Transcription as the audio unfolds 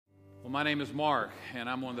Well, my name is Mark, and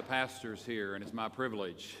I'm one of the pastors here, and it's my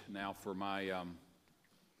privilege now for my,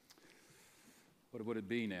 what would it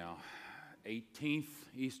be now, 18th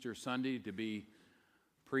Easter Sunday to be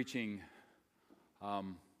preaching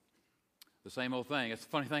the same old thing. It's the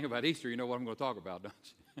funny thing about Easter, you know what I'm going to talk about, don't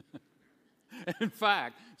you? In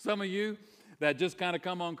fact, some of you that just kind of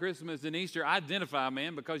come on Christmas and Easter identify,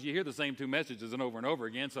 man, because you hear the same two messages and over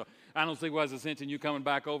again, so I don't see what's the sense in you coming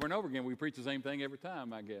back over and over again. We preach the same thing every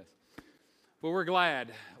time, I guess. But we're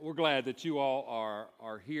glad that you all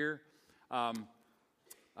are here.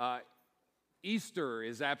 Easter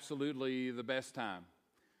is absolutely the best time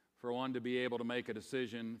for one to be able to make a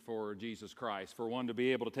decision for Jesus Christ, for one to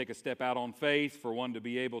be able to take a step out on faith, for one to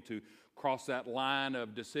be able to cross that line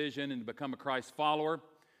of decision and to become a Christ follower,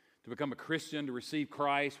 to become a Christian, to receive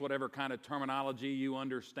Christ, whatever kind of terminology you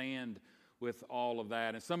understand with all of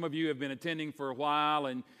that. And some of you have been attending for a while,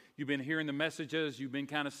 and you've been hearing the messages. You've been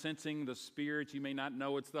kind of sensing the Spirit. You may not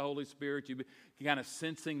know it's the Holy Spirit. You've been kind of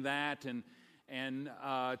sensing that. And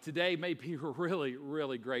today may be a really,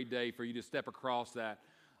 really great day for you to step across that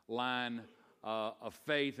line of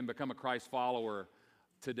faith and become a Christ follower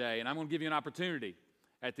today. And I'm going to give you an opportunity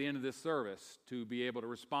at the end of this service to be able to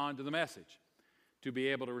respond to the message, to be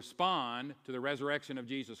able to respond to the resurrection of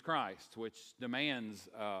Jesus Christ, which demands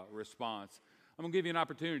response. I'm going to give you an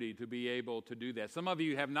opportunity to be able to do that. Some of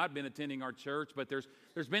you have not been attending our church, but there's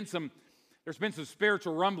been some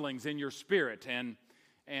spiritual rumblings in your spirit, and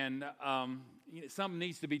something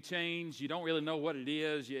needs to be changed. You don't really know what it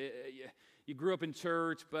is. You grew up in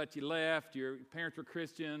church, but you left. Your parents were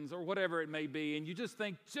Christians, or whatever it may be, and you just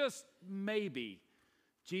think, just maybe,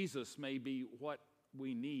 Jesus may be what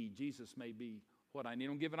we need. Jesus may be what I need.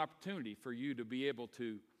 I'm going to give an opportunity for you to be able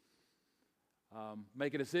to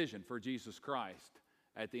make a decision for Jesus Christ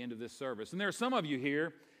at the end of this service. And there are some of you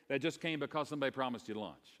here that just came because somebody promised you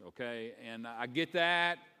lunch, okay? And I get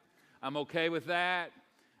that. I'm okay with that.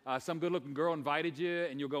 Some good-looking girl invited you,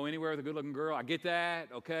 and you'll go anywhere with a good-looking girl. I get that,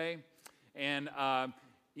 okay? And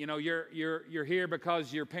you're here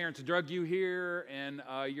because your parents drug you here, and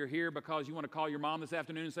you're here because you want to call your mom this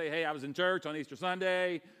afternoon and say, hey, I was in church on Easter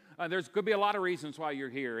Sunday. There could be a lot of reasons why you're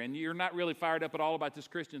here, and you're not really fired up at all about this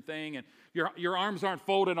Christian thing, and your arms aren't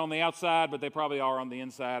folded on the outside, but they probably are on the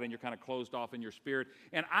inside, and you're kind of closed off in your spirit.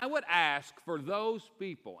 And I would ask for those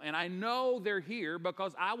people, and I know they're here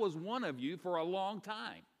because I was one of you for a long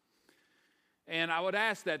time, and I would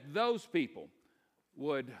ask that those people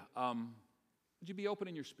would you be open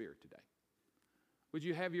in your spirit today? Would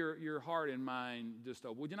you have your heart and mind just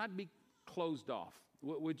open? Would you not be closed off?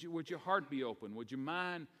 Would your heart be open? Would your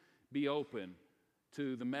mind be open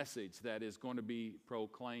to the message that is going to be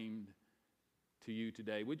proclaimed to you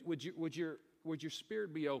today? Would your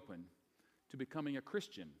spirit be open to becoming a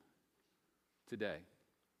Christian today?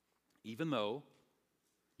 Even though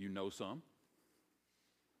you know some.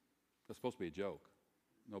 That's supposed to be a joke.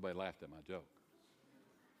 Nobody laughed at my joke.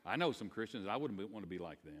 I know some Christians, and I wouldn't want to be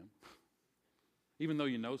like them. Even though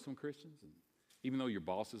you know some Christians, and even though your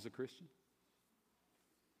boss is a Christian,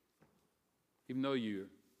 even though you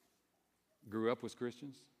grew up with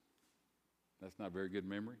Christians, that's not a very good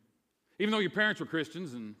memory. Even though your parents were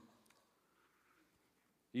Christians and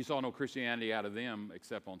you saw no Christianity out of them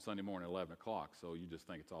except on Sunday morning at 11 o'clock, so you just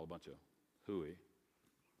think it's all a bunch of hooey.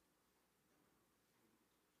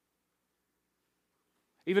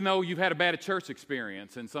 Even though you've had a bad church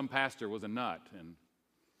experience and some pastor was a nut and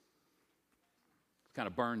it kind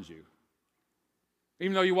of burns you.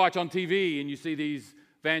 Even though you watch on TV and you see these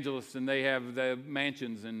evangelists and they have the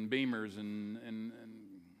mansions and beamers and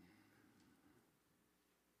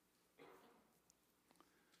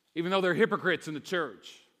even though they're hypocrites in the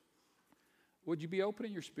church, would you be open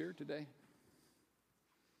in your spirit today?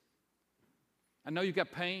 I know you've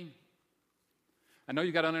got pain. I know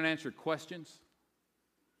you've got unanswered questions.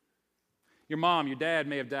 Your mom, your dad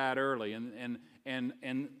may have died early, and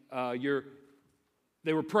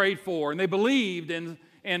they were prayed for, and they believed, and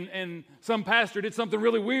some pastor did something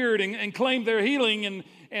really weird and claimed their healing,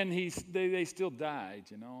 and they still died,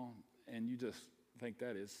 you know, and you just think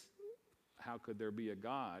that is, how could there be a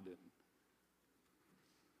God?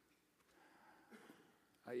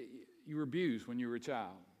 You were abused when you were a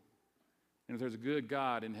child, and if there's a good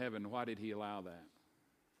God in heaven, why did he allow that?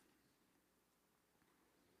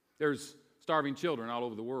 There's starving children all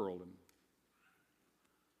over the world, and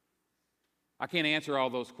I can't answer all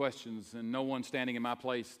those questions, and no one standing in my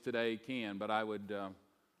place today can, but I would,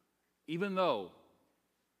 even though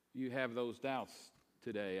you have those doubts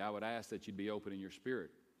today, I would ask that you'd be open in your spirit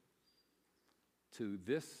to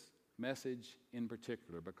this message in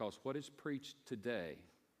particular, because what is preached today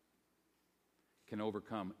can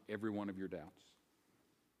overcome every one of your doubts.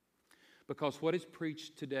 Because what is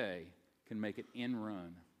preached today can make an end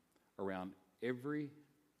run around every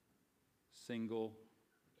single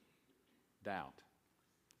doubt.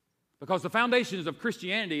 Because the foundations of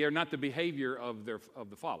Christianity are not the behavior of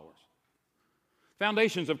the followers.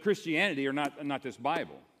 Foundations of Christianity are not this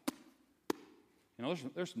Bible. You know,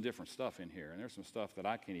 there's some different stuff in here, and there's some stuff that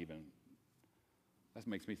I can't even, that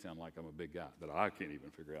makes me sound like I'm a big guy, that I can't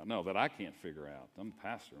even figure out. No, that I can't figure out. I'm a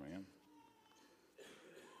pastor, man.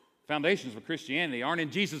 Foundations of Christianity aren't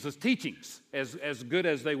in Jesus' teachings, as good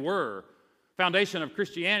as they were. Foundation of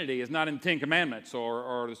Christianity is not in the Ten Commandments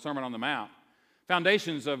or the Sermon on the Mount.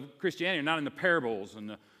 Foundations of Christianity are not in the parables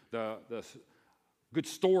and the good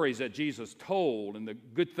stories that Jesus told and the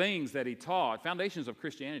good things that he taught. Foundations of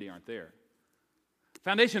Christianity aren't there.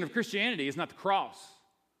 Foundation of Christianity is not the cross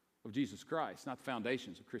of Jesus Christ, not the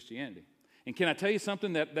foundations of Christianity. And can I tell you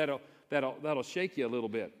something that'll shake you a little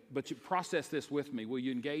bit? But you process this with me. Will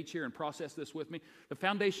you engage here and process this with me? The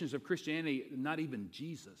foundations of Christianity, not even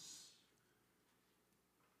Jesus.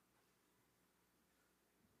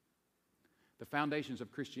 The foundations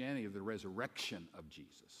of Christianity are the resurrection of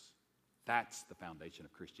Jesus. That's the foundation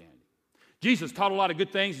of Christianity. Jesus taught a lot of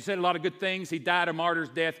good things. He said a lot of good things. He died a martyr's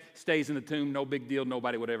death, stays in the tomb, no big deal.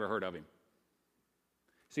 Nobody would ever heard of him.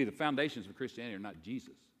 See, the foundations of Christianity are not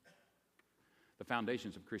Jesus. The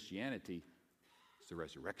foundations of Christianity is the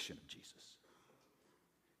resurrection of Jesus.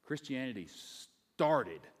 Christianity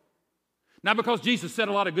started not because Jesus said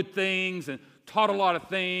a lot of good things and taught a lot of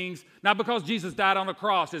things, not because Jesus died on the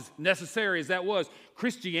cross, as necessary as that was.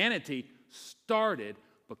 Christianity started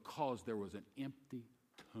because there was an empty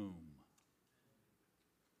tomb.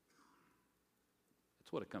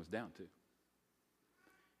 That's what it comes down to.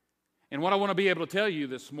 And what I want to be able to tell you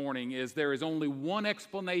this morning is there is only one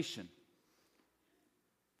explanation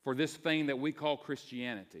for this thing that we call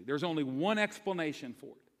Christianity. There's only one explanation for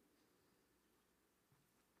it.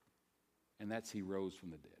 And that's he rose from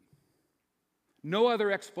the dead. No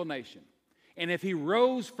other explanation. And if he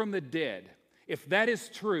rose from the dead, if that is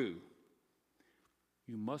true,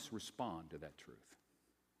 you must respond to that truth.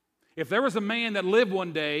 If there was a man that lived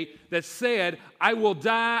one day that said, I will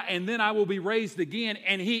die and then I will be raised again,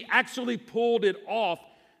 and he actually pulled it off,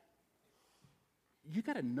 you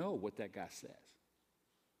got to know what that guy says.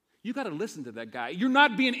 You got to listen to that guy. You're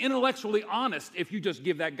not being intellectually honest if you just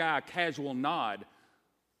give that guy a casual nod.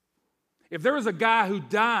 If there was a guy who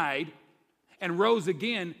died and rose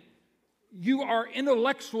again, you are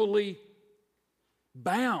intellectually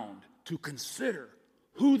bound to consider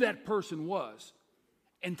who that person was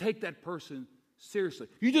and take that person seriously.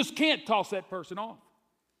 You just can't toss that person off.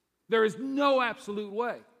 There is no absolute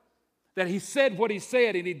way that he said what he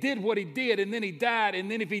said and he did what he did and then he died, and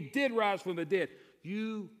then if he did rise from the dead,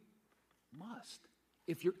 you must,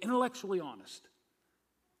 if you're intellectually honest,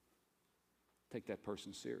 take that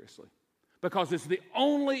person seriously. Because it's the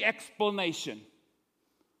only explanation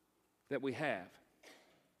that we have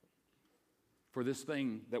for this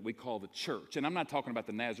thing that we call the church. And I'm not talking about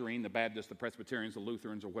the Nazarene, the Baptists, the Presbyterians, the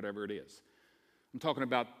Lutherans, or whatever it is. I'm talking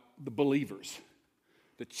about the believers,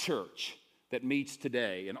 the church that meets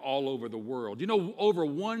today and all over the world. You know, over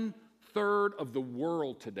 1/3 of the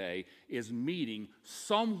world today is meeting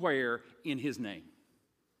somewhere in his name.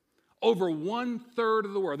 Over 1/3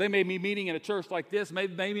 of the world. They may be meeting in a church like this,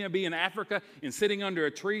 maybe be in Africa and sitting under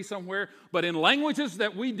a tree somewhere, but in languages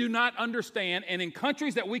that we do not understand and in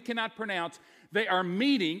countries that we cannot pronounce, they are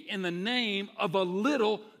meeting in the name of a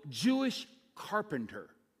little Jewish carpenter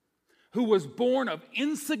who was born of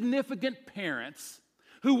insignificant parents,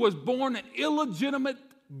 who was born an illegitimate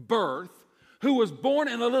birth, who was born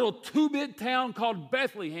in a little two-bit town called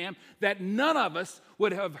Bethlehem that none of us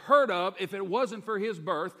would have heard of if it wasn't for his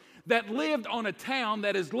birth, that lived on a town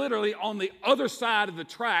that is literally on the other side of the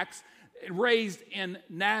tracks, raised in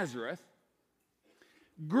Nazareth,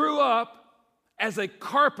 grew up as a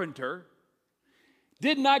carpenter,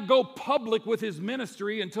 did not go public with his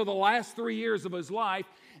ministry until the last 3 years of his life,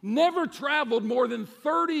 never traveled more than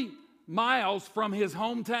 30 miles from his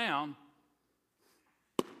hometown,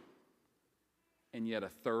 and yet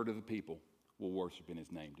 1/3 of the people will worship in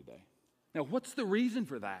his name today. Now, what's the reason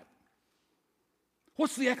for that?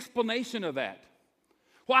 What's the explanation of that?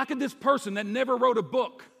 Why could this person that never wrote a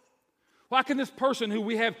book, why can this person who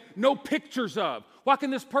we have no pictures of, why can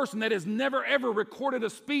this person that has never ever recorded a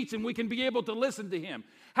speech and we can be able to listen to him,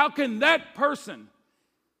 how can that person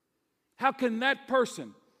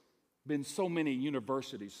been so many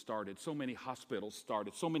universities started, so many hospitals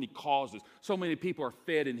started, so many causes, so many people are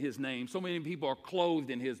fed in his name, so many people are clothed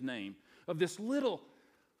in his name, of this little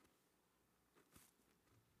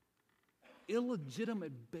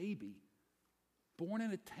illegitimate baby born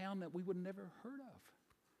in a town that we would never have heard of.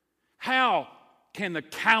 How can the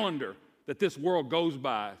calendar that this world goes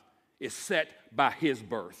by is set by his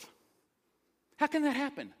birth? How can that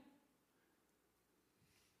happen?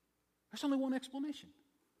 There's only one explanation.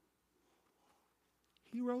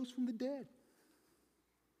 He rose from the dead.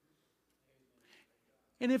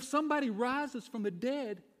 And if somebody rises from the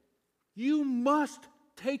dead, you must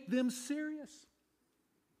take them serious.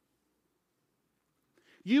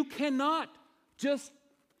 You cannot just,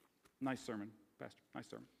 nice sermon, Pastor, nice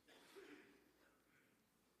sermon.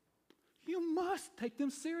 You must take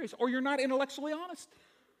them serious, or you're not intellectually honest.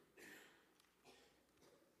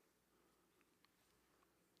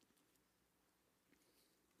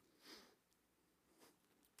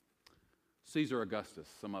 Caesar Augustus,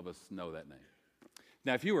 some of us know that name.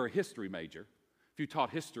 Now, if you were a history major, if you taught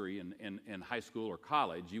history in high school or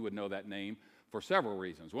college, you would know that name for several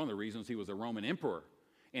reasons. One of the reasons, he was a Roman emperor,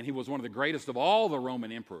 and he was one of the greatest of all the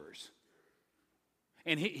Roman emperors.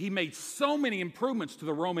 And he made so many improvements to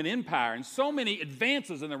the Roman Empire and so many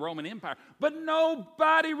advances in the Roman Empire, but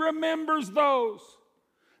nobody remembers those.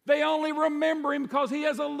 They only remember him because he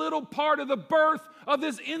has a little part of the birth of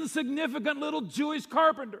this insignificant little Jewish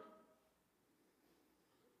carpenter.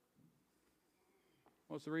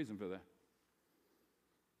 What's the reason for that?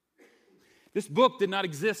 This book did not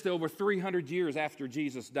exist over 300 years after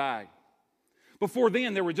Jesus died. Before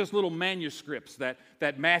then, there were just little manuscripts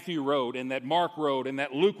that Matthew wrote, and that Mark wrote, and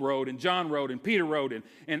that Luke wrote, and John wrote, and Peter wrote,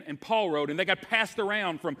 and Paul wrote, and they got passed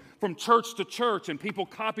around from church to church, and people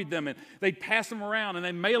copied them, and they'd pass them around, and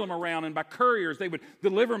they'd mail them around, and by couriers, they would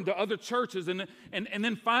deliver them to other churches, and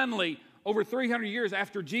then finally, over 300 years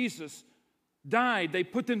after Jesus died, they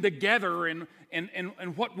put them together in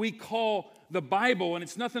what we call the Bible, and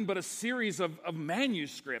it's nothing but a series of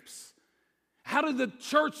manuscripts. How did the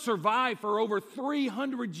church survive for over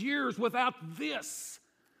 300 years without this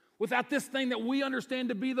thing that we understand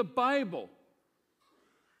to be the Bible?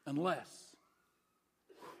 Unless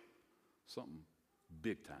something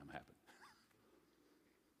big time happened.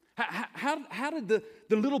 How did the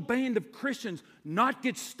little band of Christians not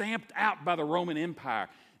get stamped out by the Roman Empire?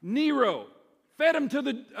 Nero fed them to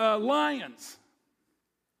the lions.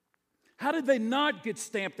 How did they not get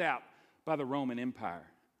stamped out by the Roman Empire?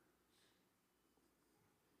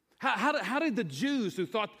 How did the Jews who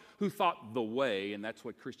thought the way, and that's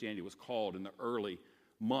what Christianity was called in the early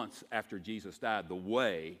months after Jesus died, the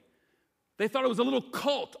way, they thought it was a little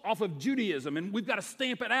cult off of Judaism, and we've got to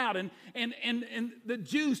stamp it out. And the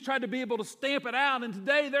Jews tried to be able to stamp it out, and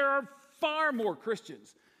today there are far more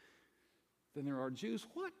Christians than there are Jews.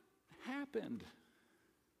 What happened?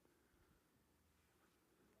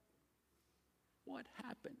 What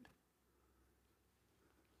happened?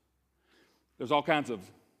 There's all kinds of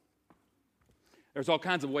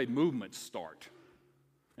way movements start.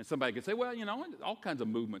 And somebody could say, well, all kinds of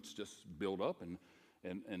movements just build up and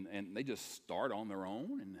they just start on their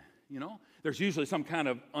own. And, there's usually some kind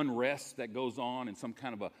of unrest that goes on, and some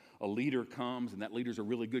kind of a leader comes, and that leader's a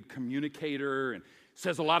really good communicator and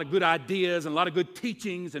says a lot of good ideas and a lot of good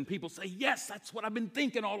teachings, and people say, yes, that's what I've been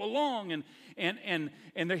thinking all along. And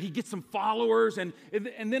then he gets some followers, and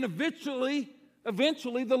then eventually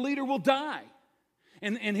the leader will die.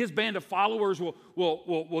 And his band of followers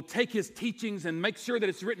will take his teachings and make sure that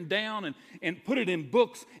it's written down and put it in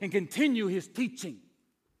books and continue his teaching.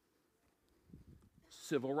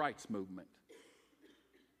 Civil rights movement.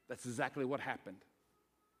 That's exactly what happened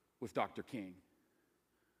with Dr. King.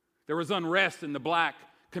 There was unrest in the black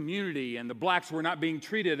community, and the blacks were not being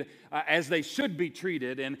treated as they should be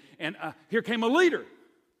treated. And here came a leader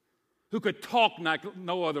who could talk like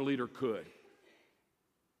no other leader could.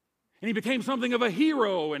 And he became something of a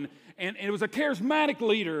hero, and it was a charismatic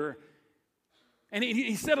leader. And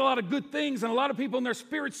he said a lot of good things, and a lot of people in their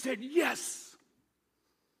spirits said yes.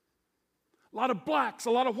 A lot of blacks,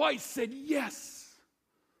 a lot of whites said yes.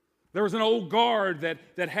 There was an old guard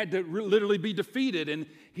that had to literally be defeated, and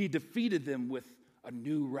he defeated them with a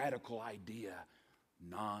new radical idea,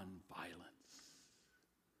 nonviolence.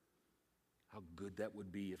 How good that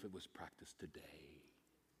would be if it was practiced today.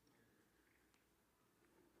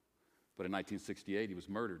 But in 1968, he was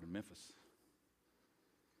murdered in Memphis.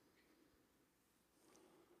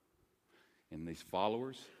 And these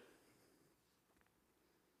followers,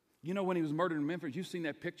 when he was murdered in Memphis, you've seen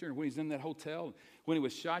that picture, and when he's in that hotel, when he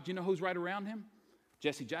was shot, you know who's right around him?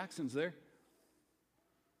 Jesse Jackson's there.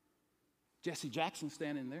 Jesse Jackson's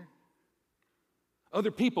standing there.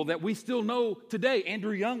 Other people that we still know today,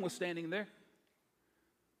 Andrew Young was standing there.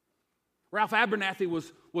 Ralph Abernathy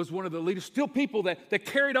was one of the leaders. Still people that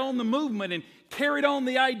carried on the movement and carried on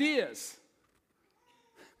the ideas.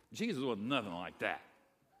 Jesus was nothing like that.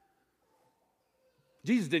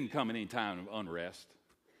 Jesus didn't come in any time of unrest.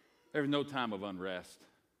 There was no time of unrest.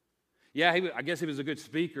 Yeah, I guess he was a good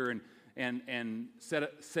speaker and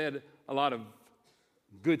said a lot of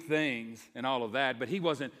good things and all of that, but he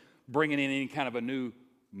wasn't bringing in any kind of a new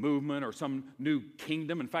movement or some new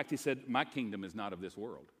kingdom. In fact, he said, my kingdom is not of this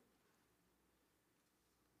world.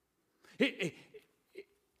 He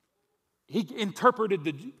interpreted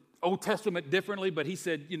the Old Testament differently, but he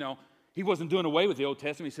said, he wasn't doing away with the Old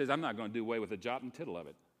Testament. He says, I'm not going to do away with a jot and tittle of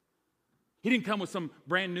it. He didn't come with some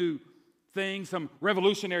brand new thing, some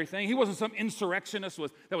revolutionary thing. He wasn't some insurrectionist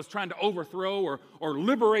that was trying to overthrow or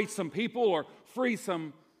liberate some people or free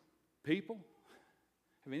some people.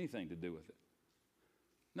 Have anything to do with it.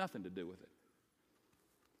 Nothing to do with it.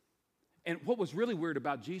 And what was really weird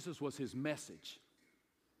about Jesus was his message.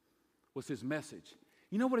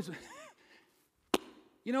 You know what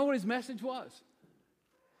his message was?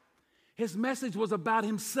 His message was about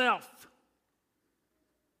himself.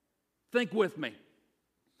 Think with me.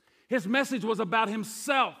 His message was about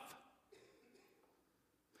himself.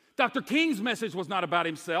 Dr. King's message was not about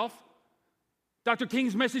himself. Dr.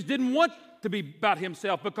 King's message didn't want to be about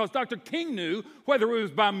himself because Dr. King knew whether it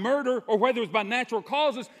was by murder or whether it was by natural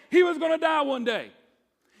causes, he was going to die one day.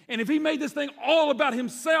 And if he made this thing all about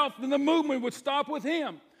himself, then the movement would stop with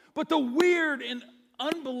him. But the weird and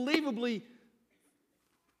unbelievably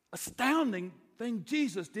astounding thing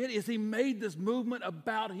Jesus did is he made this movement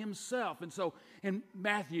about himself. And so in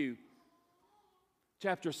Matthew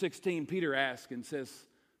chapter 16, Peter asks and says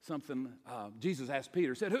something, Jesus asked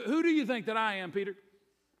Peter, said, who do you think that I am, Peter?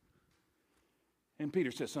 And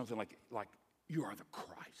Peter says something like, you are the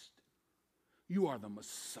Christ. You are the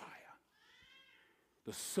Messiah,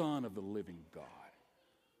 the Son of the living God.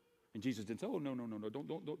 And Jesus didn't say, oh, no,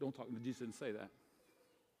 don't talk. Jesus didn't say that.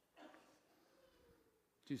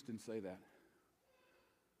 Jesus didn't say that.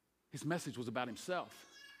 His message was about himself.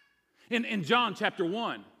 In John chapter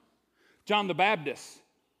 1, John the Baptist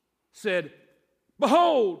said,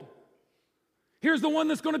 behold, here's the one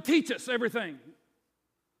that's going to teach us everything.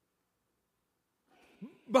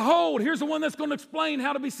 Behold, here's the one that's going to explain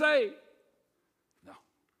how to be saved. No.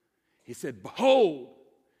 He said, behold,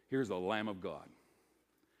 here's the Lamb of God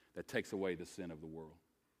that takes away the sin of the world.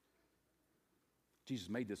 Jesus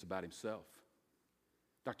made this about himself.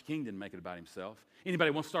 Dr. King didn't make it about himself. Anybody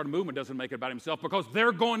who wants to start a movement doesn't make it about himself because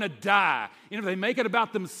they're going to die. And if they make it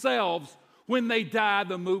about themselves, when they die,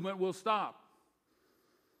 the movement will stop.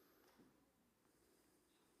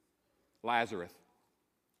 Lazarus.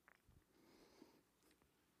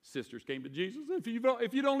 Sisters came to Jesus.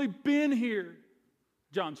 If you'd only been here,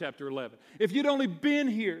 John chapter 11. If you'd only been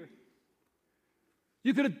here,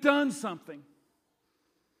 you could have done something.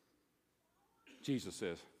 Jesus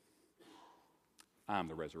says, I am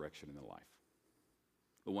the resurrection and the life.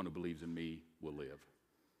 The one who believes in me will live,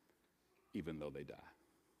 even though they die.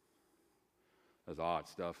 That's odd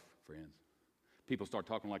stuff, friends. People start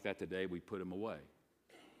talking like that today, we put them away.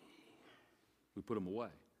 We put them away.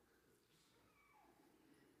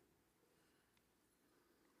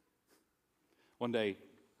 One day,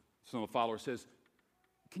 some of the followers says,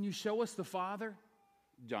 can you show us the Father?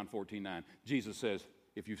 John 14:9. Jesus says,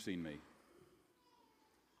 if you've seen me,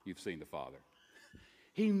 you've seen the Father.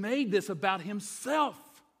 He made this about himself.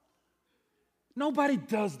 Nobody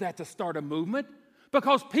does that to start a movement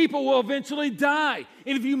because people will eventually die.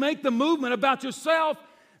 And if you make the movement about yourself,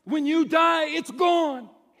 when you die, it's gone.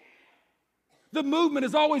 The movement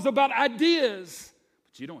is always about ideas.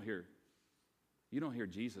 But you don't hear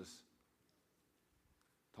Jesus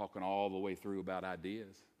talking all the way through about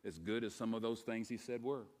ideas, as good as some of those things he said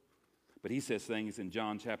were. But he says things in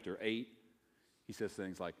John chapter 8, he says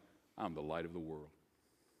things like, I'm the light of the world.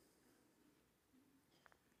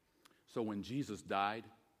 So when Jesus died,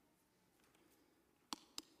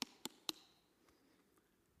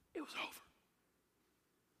 it was over.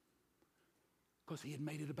 Because he had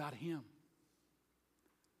made it about him.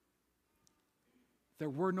 There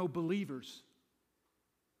were no believers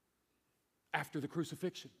after the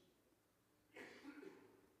crucifixion.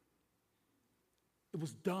 It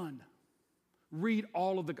was done. Read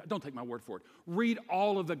all of don't take my word for it. Read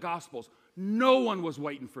all of the Gospels. No one was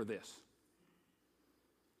waiting for this.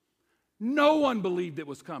 No one believed it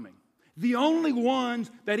was coming. The only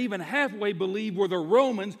ones that even halfway believed were the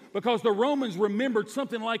Romans, because the Romans remembered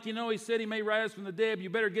something like, he said he may rise from the dead.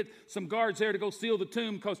 You better get some guards there to go seal the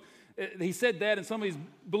tomb, because he said that, and some of these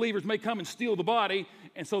believers may come and steal the body,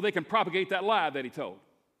 and so they can propagate that lie that he told.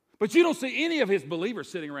 But you don't see any of his believers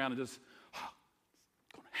sitting around and just,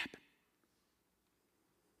 it's going to happen.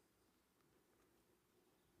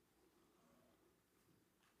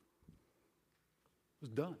 was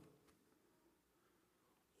done.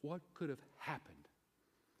 What could have happened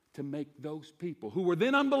to make those people who were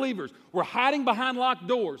then unbelievers, were hiding behind locked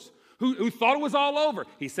doors, who thought it was all over?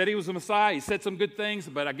 He said he was the Messiah. He said some good things,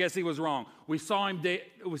 but I guess he was wrong. We saw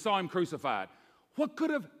him crucified. What could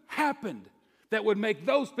have happened that would make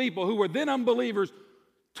those people who were then unbelievers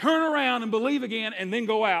turn around and believe again and then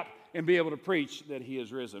go out and be able to preach that he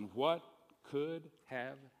is risen? What could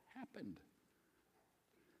have happened?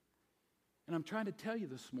 And I'm trying to tell you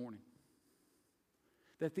this morning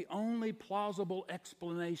that the only plausible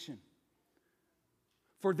explanation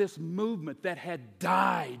for this movement that had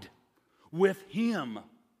died with him,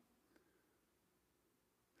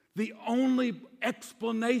 the only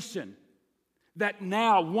explanation that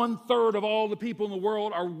now 1/3 of all the people in the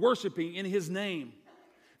world are worshiping in his name,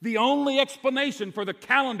 the only explanation for the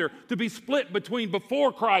calendar to be split between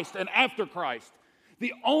before Christ and after Christ,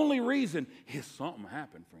 the only reason is something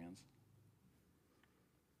happened, friends.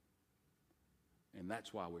 And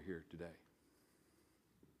that's why we're here today.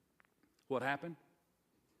 What happened?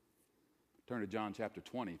 Turn to John chapter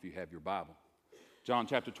 20 if you have your Bible. John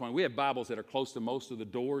chapter 20. We have Bibles that are close to most of the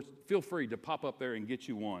doors. Feel free to pop up there and get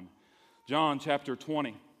you one. John chapter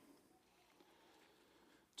 20.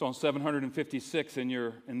 It's on 756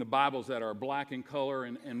 in the Bibles that are black in color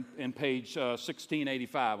and page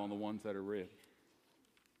 1685 on the ones that are red.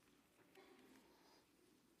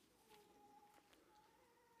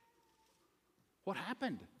 What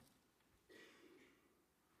happened?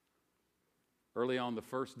 Early on the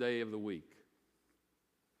first day of the week.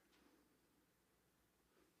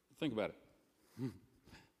 Think about it.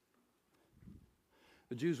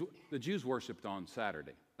 The Jews worshiped on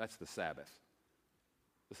Saturday. That's the Sabbath.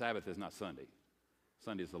 The Sabbath is not Sunday.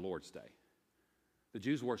 Sunday is the Lord's day. The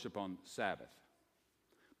Jews worship on Sabbath.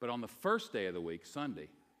 But on the first day of the week, Sunday,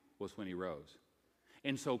 was when he rose.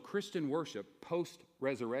 And so Christian worship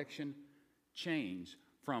post-resurrection changed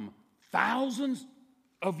from thousands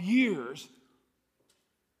of years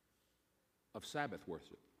of Sabbath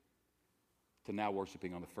worship to now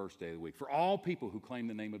worshiping on the first day of the week. For all people who claim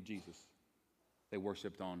the name of Jesus, they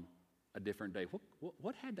worshiped on a different day.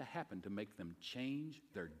 What had to happen to make them change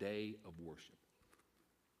their day of worship?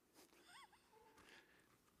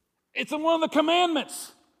 It's in one of the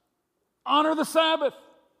commandments. Honor the Sabbath.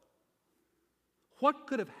 What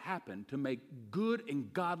could have happened to make good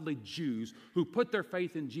and godly Jews who put their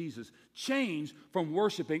faith in Jesus change from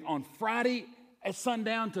worshiping on Friday at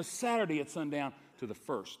sundown to Saturday at sundown to the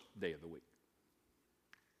first day of the week?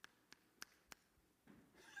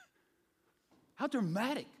 How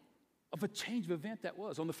dramatic of a change of event that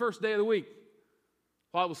was. On the first day of the week,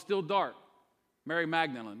 while it was still dark, Mary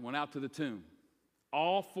Magdalene went out to the tomb.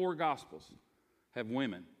 All 4 Gospels have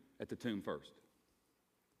women at the tomb first.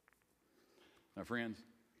 Now, friends,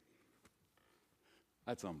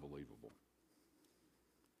 that's unbelievable.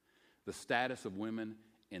 The status of women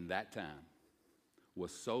in that time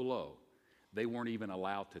was so low, they weren't even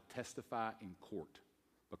allowed to testify in court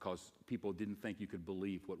because people didn't think you could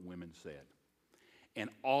believe what women said. And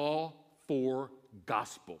all 4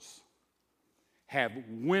 Gospels have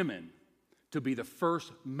women to be the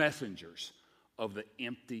first messengers of the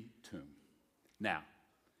empty tomb. Now,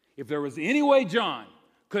 if there was any way John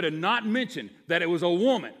could have not mentioned that it was a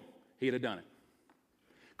woman, he'd have done it.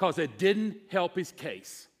 Because it didn't help his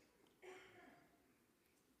case.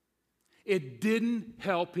 It didn't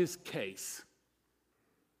help his case.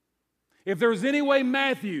 If there was any way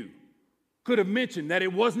Matthew could have mentioned that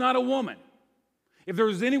it was not a woman, if there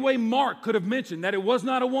was any way Mark could have mentioned that it was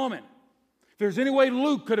not a woman, if there's any way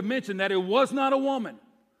Luke could have mentioned that it was not a woman,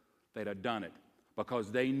 they'd have done it because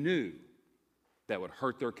they knew that would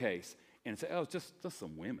hurt their case. And say, oh, it's just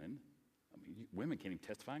some women. I mean, women can't even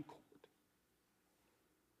testify in court.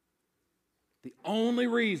 The only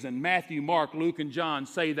reason Matthew, Mark, Luke, and John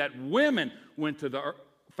say that women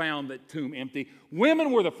found the tomb empty,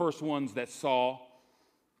 women were the first ones that saw,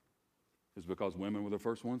 is because women were the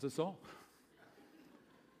first ones that saw.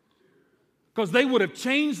 Because they would have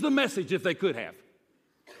changed the message if they could have.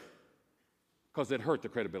 Because it hurt the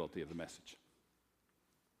credibility of the message.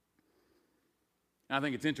 I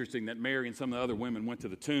think it's interesting that Mary and some of the other women went to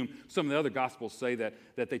the tomb. Some of the other Gospels say that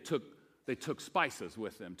they took spices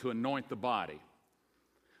with them to anoint the body.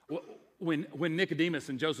 When Nicodemus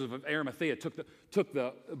and Joseph of Arimathea took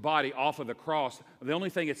the body off of the cross, the only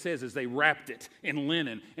thing it says is they wrapped it in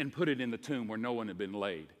linen and put it in the tomb where no one had been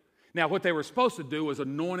laid. Now, what they were supposed to do was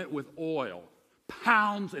anoint it with oil,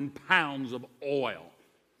 pounds and pounds of oil.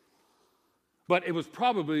 But it was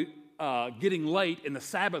probably getting late, and the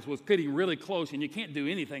Sabbath was getting really close, and you can't do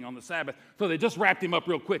anything on the Sabbath, so they just wrapped him up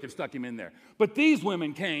real quick and stuck him in there. But these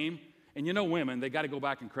women came, And you know women, they got to go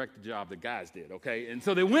back and correct the job the guys did, okay? And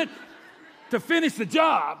so they went to finish the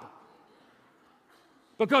job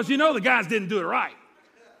because you know the guys didn't do it right.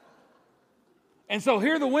 And so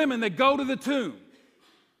here are the women that go to the tomb.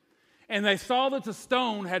 And they saw that the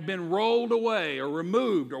stone had been rolled away or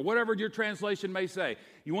removed or whatever your translation may say.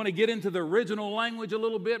 You want to get into the original language a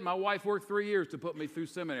little bit? My wife worked 3 years to put me through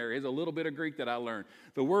seminary. There's a little bit of Greek that I learned.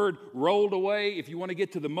 The word rolled away, if you want to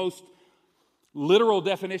get to the most literal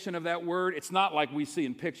definition of that word, it's not like we see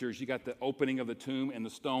in pictures. You got the opening of the tomb and the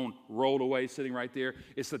stone rolled away sitting right there.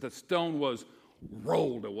 It's that the stone was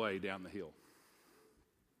rolled away down the hill.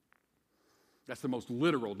 That's the most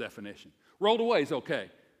literal definition. Rolled away is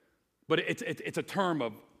okay. But it's a term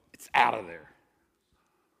of, it's out of there.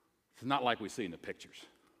 It's not like we see in the pictures.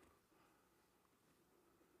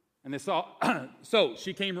 And they saw, so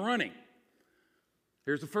she came running.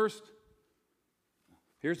 Here's the first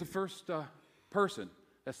person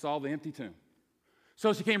that saw the empty tomb.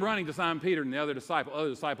 So she came running to Simon Peter and the other disciple. The other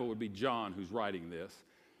disciple would be John, who's writing this.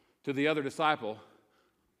 To the other disciple,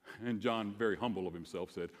 and John, very humble of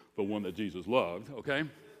himself, said, the one that Jesus loved, okay?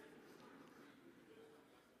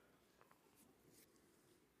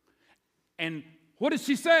 And what did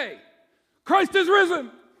she say? Christ is risen.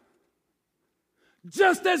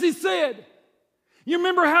 Just as he said. You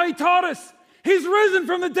remember how he taught us? He's risen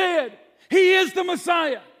from the dead. He is the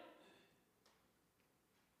Messiah.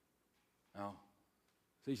 Oh,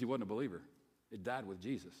 see, she wasn't a believer. It died with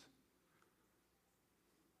Jesus.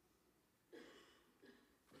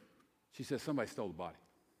 She says, somebody stole the body.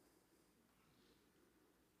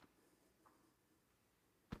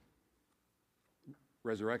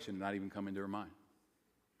 Resurrection not even come into her mind.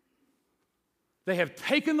 They have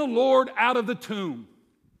taken the Lord out of the tomb.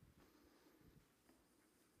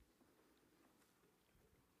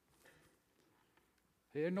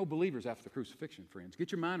 There are no believers after the crucifixion, friends.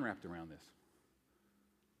 Get your mind wrapped around this.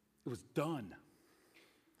 It was done.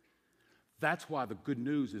 That's why the good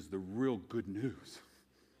news is the real good news.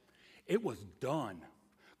 It was done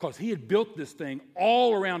because he had built this thing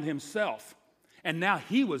all around himself, and now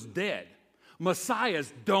he was dead.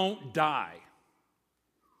 Messiahs don't die.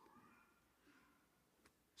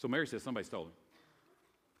 So Mary says somebody stole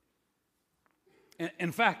him.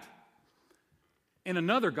 In fact, in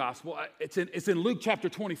another gospel, it's in Luke chapter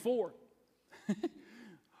 24.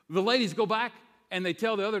 The ladies go back and they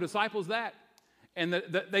tell the other disciples that. And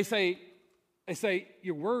they say,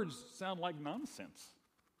 your words sound like nonsense.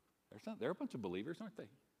 They're a bunch of believers, aren't they?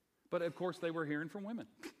 But of course, they were hearing from women.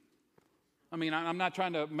 I mean, I'm not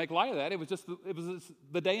trying to make light of that. It was just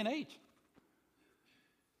the day and age.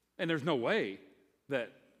 And there's no way that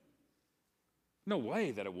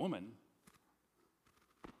a woman,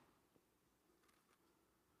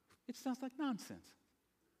 it sounds like nonsense.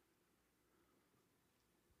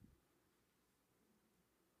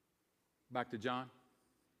 Back to John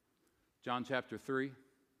chapter 3.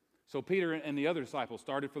 So Peter and the other disciple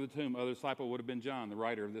started for the tomb. The other disciple would have been John, the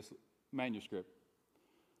writer of this manuscript.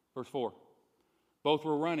 Verse 4. Both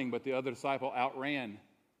were running, but the other disciple outran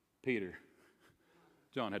Peter.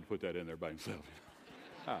 John had to put that in there by himself.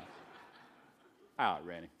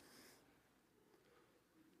 Outran him.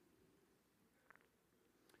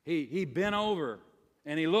 He bent over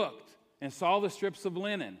and he looked and saw the strips of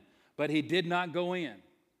linen, but he did not go in.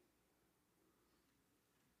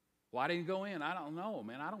 Why didn't he go in? I don't know,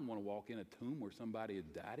 man. I don't want to walk in a tomb where somebody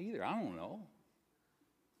had died either. I don't know.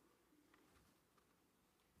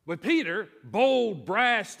 But Peter, bold,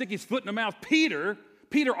 brash, stick his foot in the mouth, Peter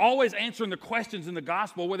always answering the questions in the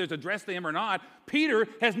gospel, whether it's addressed to him or not. Peter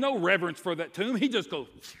has no reverence for that tomb. He just goes.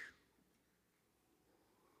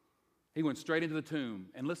 He went straight into the tomb.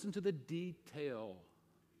 And listen to the detail.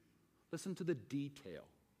 Listen to the detail.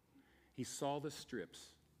 He saw the strips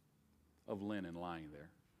of linen lying there,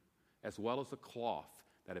 as well as the cloth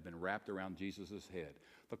that had been wrapped around Jesus' head.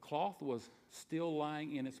 The cloth was still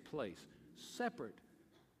lying in its place, separate.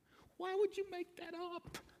 Why would you make that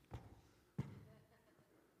up?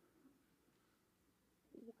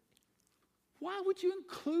 Why would you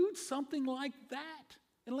include something like that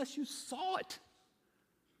unless you saw it?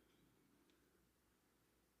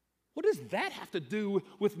 What does that have to do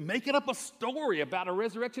with making up a story about a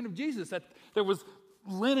resurrection of Jesus? That there was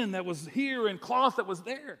linen that was here and cloth that was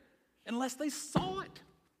there, unless they saw it.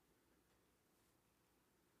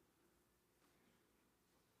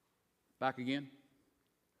 Back again.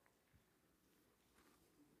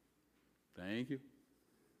 Thank you.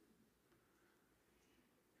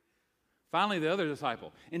 Finally, the other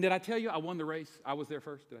disciple. And did I tell you I won the race? I was there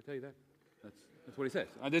first. Did I tell you that? That's what he says.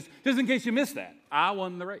 Just in case you missed that, I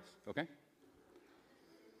won the race, okay?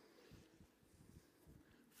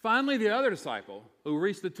 Finally, the other disciple, who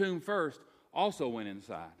reached the tomb first, also went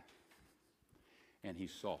inside. And he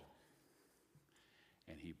saw.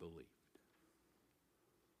 And he believed.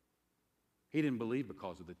 He didn't believe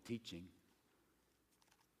because of the teaching.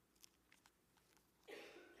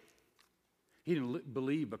 He didn't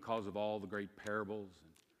believe because of all the great parables.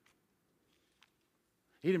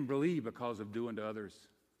 He didn't believe because of doing to others.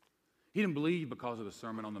 He didn't believe because of the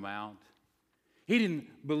Sermon on the Mount. He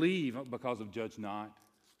didn't believe because of judge not.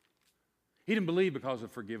 He didn't believe because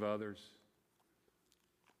of forgive others.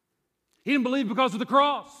 He didn't believe because of the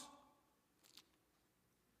cross.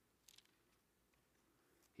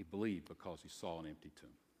 He believed because he saw an empty tomb.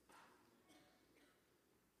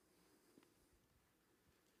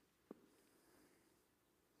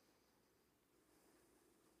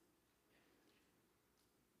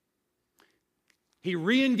 He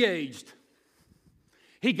re-engaged.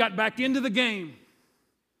 He got back into the game.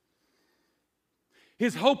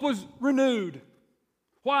 His hope was renewed.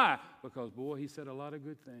 Why? Because, boy, he said a lot of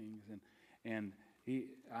good things. And we're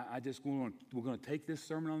going to take this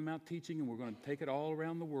Sermon on the Mount teaching and we're going to take it all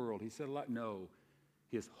around the world. He said a lot. No,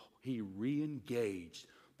 he re-engaged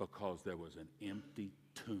because there was an empty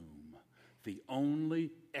tomb. The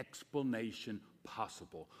only explanation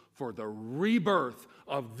possible for the rebirth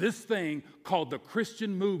of this thing called the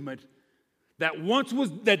Christian movement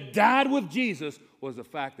that died with Jesus was the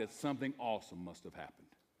fact that something awesome must have happened.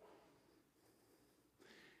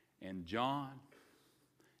 And John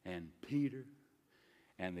and Peter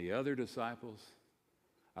and the other disciples,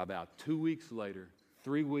 about 2 weeks later,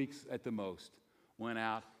 3 weeks at the most, went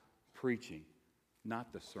out preaching,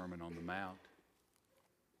 not the Sermon on the Mount.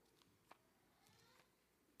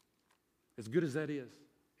 As good as that is,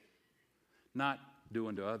 not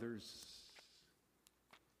doing to others,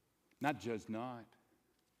 not judge not.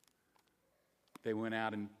 They went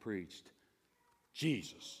out and preached,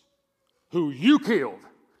 Jesus, who you killed,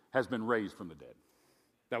 has been raised from the dead.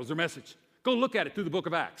 That was their message. Go look at it through the book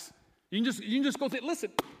of Acts. You can just go say, listen,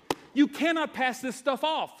 you cannot pass this stuff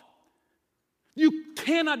off. You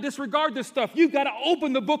cannot disregard this stuff. You've got to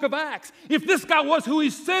open the book of Acts. If this guy was who he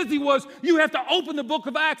says he was, you have to open the book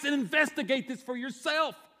of Acts and investigate this for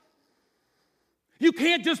yourself. You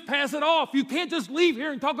can't just pass it off. You can't just leave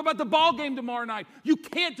here and talk about the ball game tomorrow night. You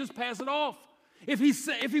can't just pass it off. If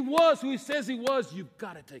he was who he says he was, you've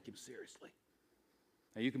got to take him seriously.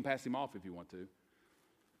 Now, you can pass him off if you want to,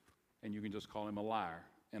 and you can just call him a liar.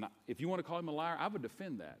 And if you want to call him a liar, I would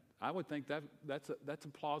defend that. I would think that's a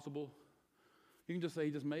plausible. You can just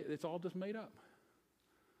say it's all just made up.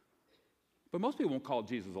 But most people won't call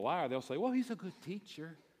Jesus a liar. They'll say, well, he's a good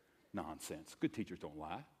teacher. Nonsense. Good teachers don't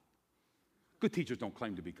lie. Good teachers don't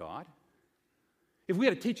claim to be God. If we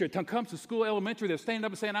had a teacher at Tecumseh School Elementary that's standing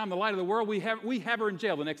up and saying, I'm the light of the world, we have her in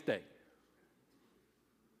jail the next day.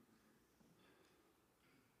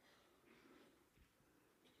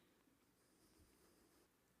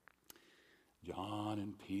 John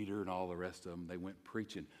and Peter and all the rest of them, they went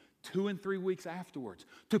preaching 2 and 3 weeks afterwards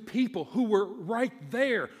to people who were right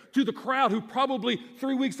there, to the crowd who probably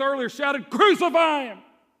 3 weeks earlier shouted, crucify him!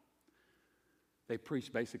 They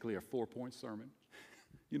preached basically a 4-point sermon.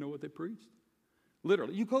 You know what they preached?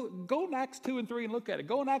 Literally. You go in Acts 2 and 3 and look at it.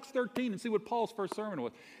 Go in Acts 13 and see what Paul's first sermon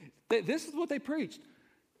was. This is what they preached.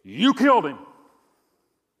 You killed him.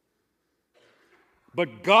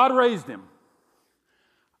 But God raised him.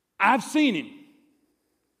 I've seen him.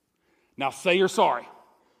 Now say you're sorry.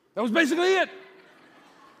 That was basically it.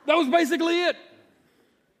 That was basically it.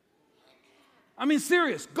 I mean,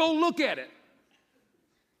 serious. Go look at it.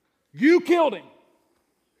 You killed him.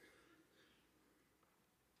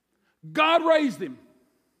 God raised him.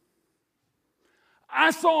 I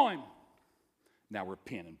saw him. Now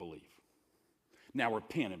repent and believe. Now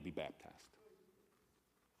repent and be baptized.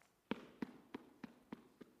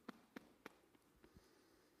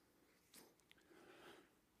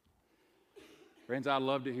 Friends, I'd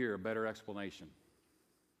love to hear a better explanation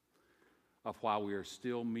of why we are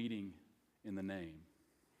still meeting in the name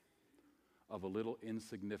of a little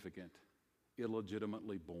insignificant,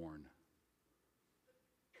 illegitimately born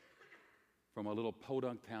from a little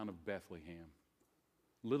podunk town of Bethlehem,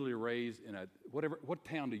 literally raised in what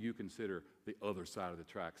town do you consider the other side of the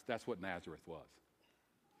tracks? That's what Nazareth was.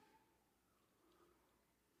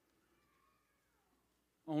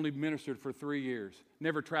 Only ministered for 3 years,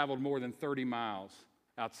 never traveled more than 30 miles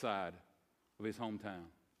outside of his hometown.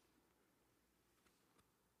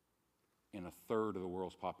 And a third of the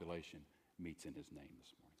world's population meets in his name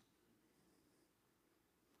this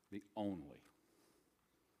morning.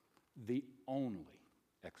 The only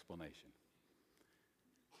explanation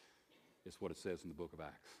is what it says in the book of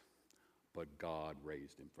Acts. but God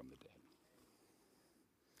raised him from the dead.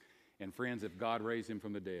 And friends, if God raised him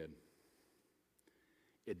from the dead,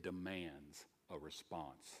 it demands a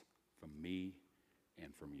response from me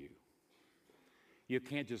and from you. You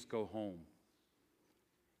can't just go home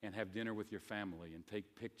and have dinner with your family and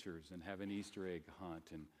take pictures and have an Easter egg hunt.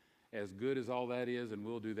 And as good as all that is, and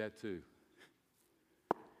we'll do that too,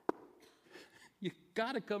 you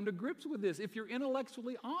got to come to grips with this if you're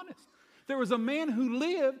intellectually honest. There was a man who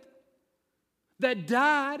lived, that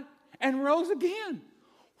died, and rose again.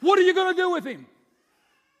 What are you going to do with him?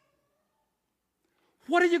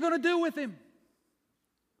 What are you going to do with him?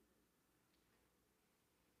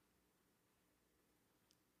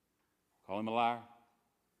 Call him a liar.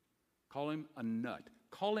 Call him a nut.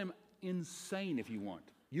 Call him insane if you want.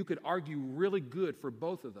 You could argue really good for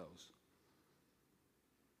both of those.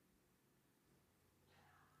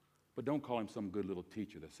 But don't call him some good little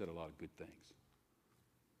teacher that said a lot of good things.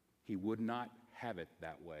 He would not have it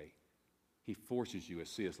that way. He forces you, as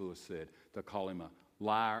C.S. Lewis said, to call him a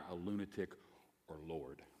liar, a lunatic, or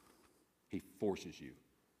Lord. He forces you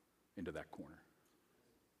into that corner.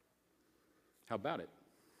 How about it?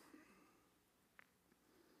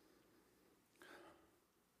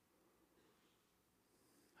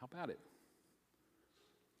 How about it?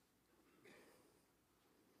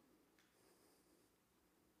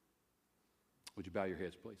 Would you bow your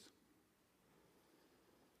heads, please?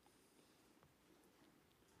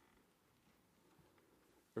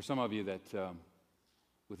 For some of you that,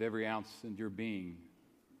 with every ounce in your being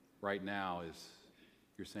right now, is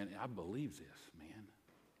you're saying, I believe this, man.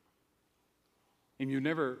 And you've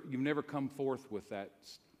never come forth with that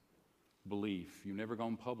belief. You've never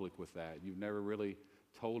gone public with that. You've never really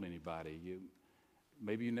told anybody.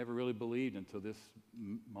 Maybe you never really believed until this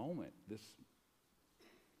moment, this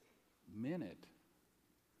minute.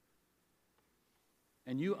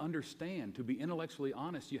 And you understand, to be intellectually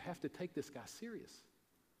honest, you have to take this guy serious.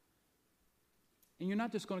 And you're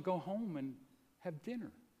not just going to go home and have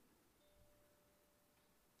dinner.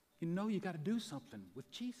 You know you got to do something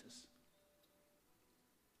with Jesus.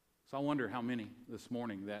 So I wonder how many this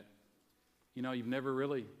morning that, you've never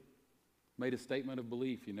really made a statement of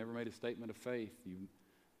belief. You never made a statement of faith. You've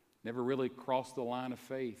never really crossed the line of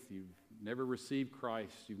faith. You've never received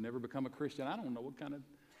Christ. You've never become a Christian. I don't know what kind of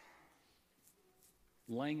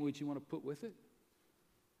language you want to put with it.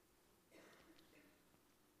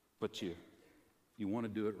 But you want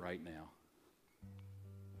to do it right now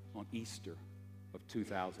on Easter of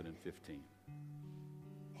 2015.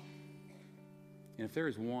 And if there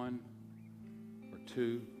is one or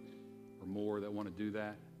two or more that want to do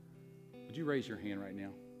that, would you raise your hand right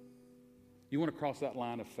now? You want to cross that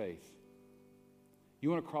line of faith.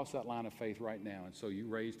 You want to cross that line of faith right now. And so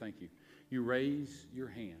thank you. You raise your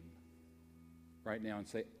hand right now and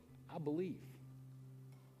say, I believe.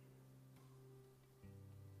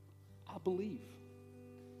 I believe.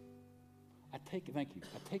 Thank you. I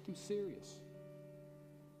take him serious.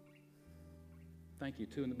 Thank you.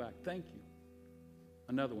 Two in the back. Thank you.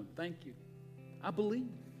 Another one. Thank you. I believe.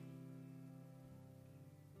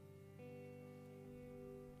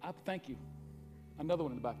 Thank you. Another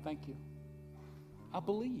one in the back. Thank you. I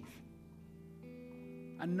believe.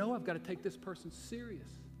 I know I've got to take this person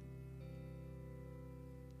serious.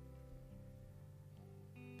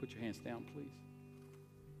 Put your hands down, please.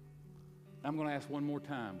 I'm going to ask one more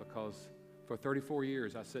time because for 34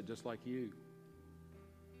 years I said just like you.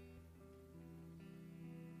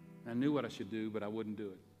 I knew what I should do, but I wouldn't do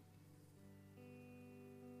it.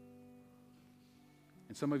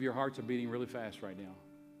 And some of your hearts are beating really fast right now.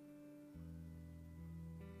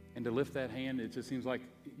 And to lift that hand, it just seems like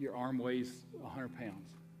your arm weighs 100 pounds.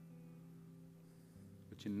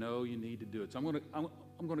 But you know you need to do it. So I'm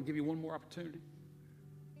going to give you one more opportunity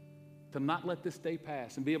to not let this day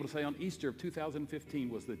pass and be able to say on Easter of 2015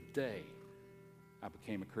 was the day I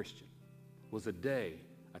became a Christian, was the day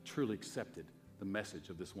I truly accepted the message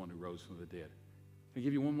of this one who rose from the dead. Can I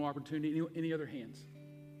give you one more opportunity? Any other hands?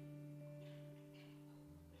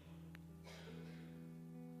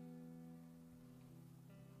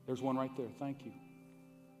 There's one right there. Thank you.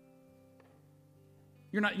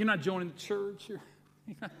 You're not joining the church. You're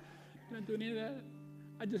not doing any of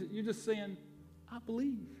that. You're just saying, I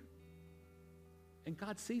believe. And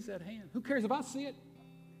God sees that hand. Who cares if I see it?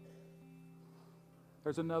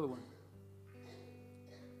 There's another one.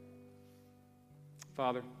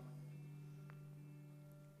 Father,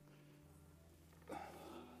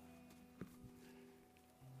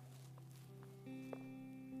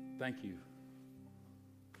 thank you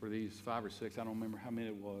for these 5 or 6, I don't remember how many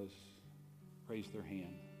it was, raised their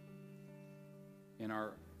hand. And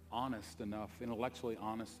our honest enough, intellectually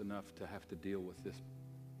honest enough to have to deal with this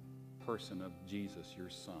person of Jesus, your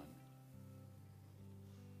son.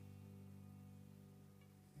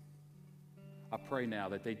 I pray now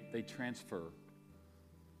that they transfer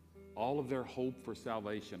all of their hope for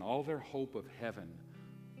salvation, all their hope of heaven,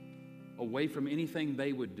 away from anything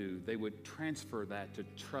they would do. They would transfer that to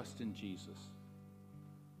trust in Jesus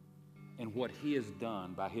and what he has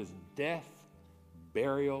done by his death,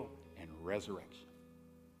 burial, and resurrection.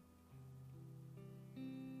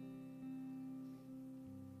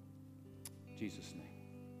 In Jesus' name,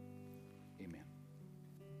 amen.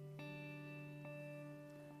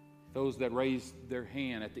 Those that raise their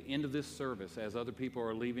hand at the end of this service as other people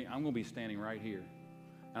are leaving, I'm going to be standing right here.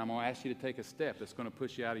 And I'm going to ask you to take a step that's going to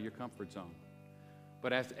push you out of your comfort zone.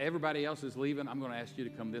 But as everybody else is leaving, I'm going to ask you to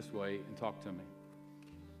come this way and talk to me.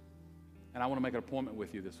 And I want to make an appointment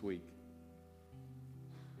with you this week.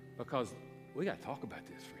 Because we got to talk about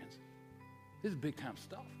this, friends. This is big time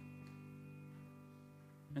stuff.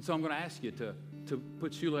 And so I'm going to ask you to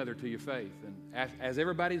put shoe leather to your faith. And as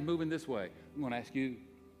everybody's moving this way, I'm going to ask you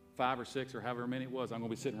 5 or 6 or however many it was. I'm going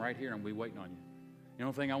to be sitting right here and I'm going to be waiting on you. The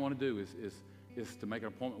only thing I want to do is to make an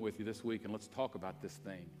appointment with you this week and let's talk about this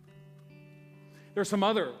thing. There's some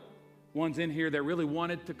other ones in here that really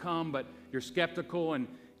wanted to come, but you're skeptical and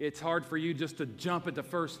it's hard for you just to jump at the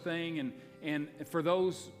first thing. And for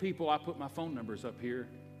those people, I put my phone numbers up here.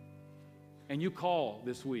 And you call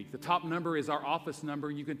this week. The top number is our office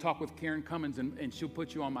number. You can talk with Karen Cummins and she'll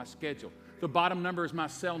put you on my schedule. The bottom number is my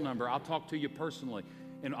cell number. I'll talk to you personally.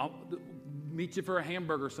 And I'll meet you for a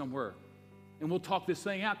hamburger somewhere. And we'll talk this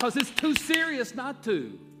thing out because it's too serious not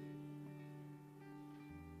to.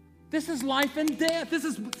 This is life and death. This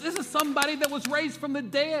is somebody that was raised from the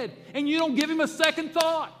dead, and you don't give him a second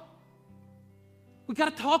thought. We've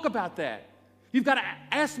got to talk about that. You've got to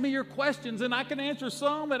ask me your questions, and I can answer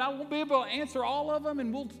some, and I won't be able to answer all of them,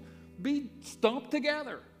 and we'll be stumped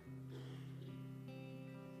together.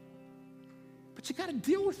 But you got to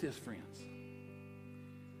deal with this, friends.